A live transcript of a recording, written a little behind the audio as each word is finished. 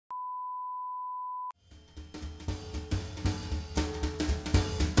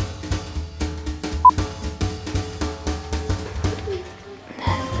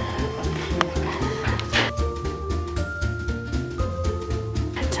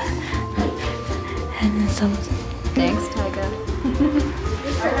And then some. Thanks, Taiga.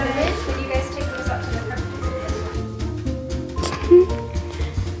 Alright, can you guys take those up to the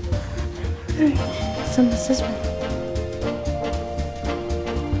front? Some assessment.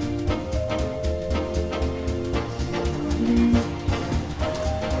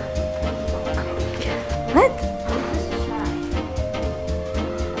 What?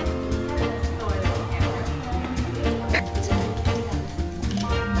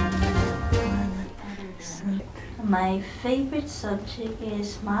 My favorite subject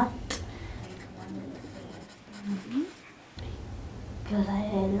is math because I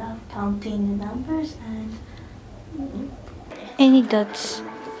love counting the numbers and Any dots?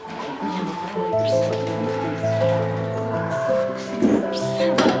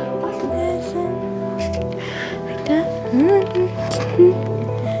 Like that?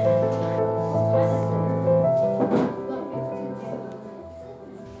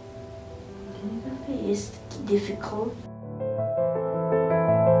 calligraphy is difficult.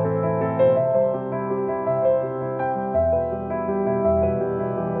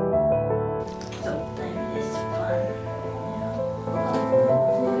 Sometimes it's fun.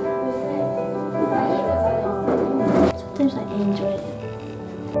 Sometimes I enjoy it.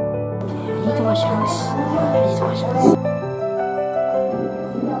 I need to wash hands. I need to wash hands.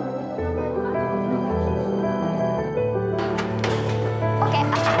 Okay.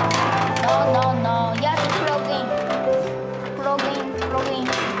 No. Just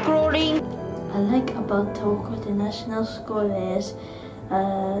crawling. I like about Tohoku International School is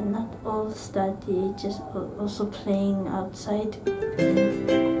not all study, just also playing outside.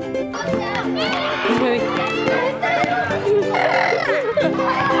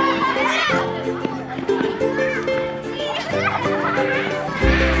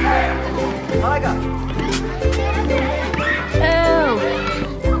 Taiga!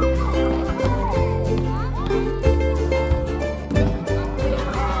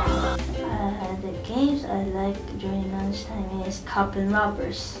 The games I like during lunchtime is cup and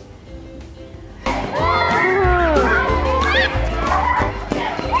rubbers.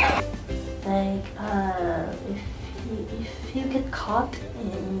 Like if you get caught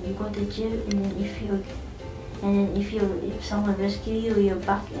and you go to jail, and then if someone rescue you, you're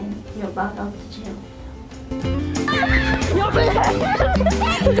back out to jail.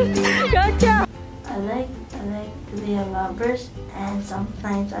 Gotcha! I like to be a rubbers, and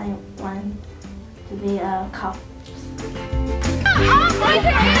sometimes I want to be a cop.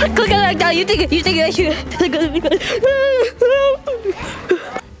 Look like that. You think I should.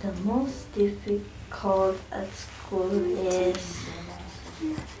 The most difficult at school is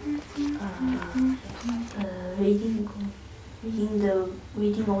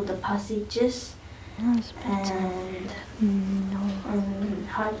reading all the passages and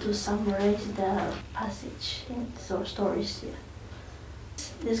hard to summarize the passage in stories. Yeah.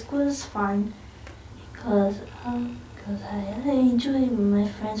 The school is fun because I enjoy my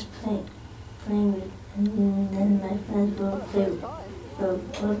friends playing with, and then my friends will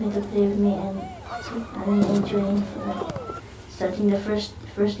want me to play with me, and I'm enjoying starting the first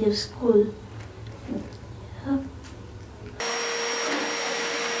day of school. Yeah.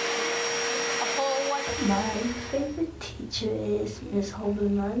 My favorite teacher is Miss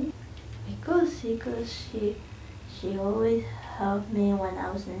Hoberman because she always helped me when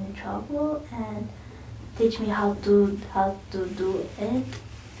I was in trouble and teach me how to do it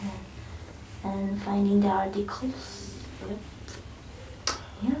and finding the articles. Yep.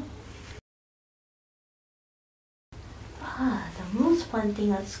 Yeah. The most fun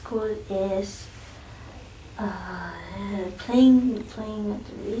thing at school is playing at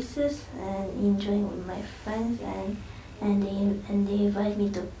the races and enjoying with my friends, and they invite me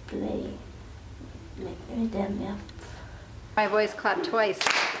to play with them. Yeah. My voice clapped twice.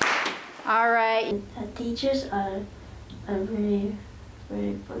 All right. The teachers are very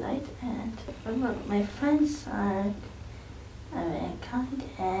polite, and my friends are very kind,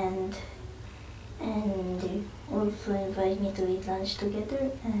 and they also invite me to eat lunch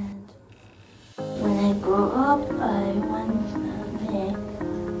together. And when I grow up, I want to be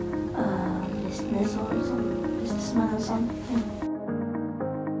a businessman or something.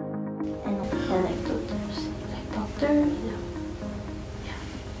 And I like doctors.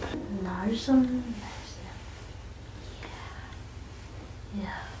 Nurse.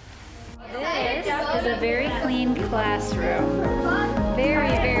 Yeah. This is a very clean classroom. Very,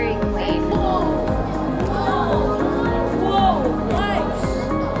 very clean.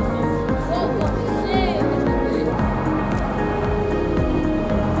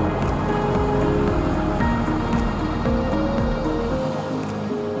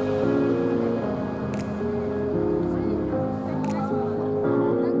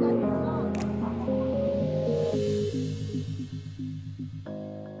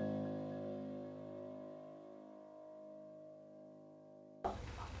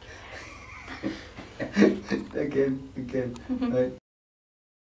 Again. Right.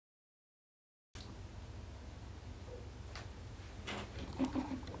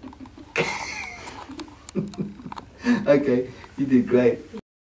 Okay, you did great.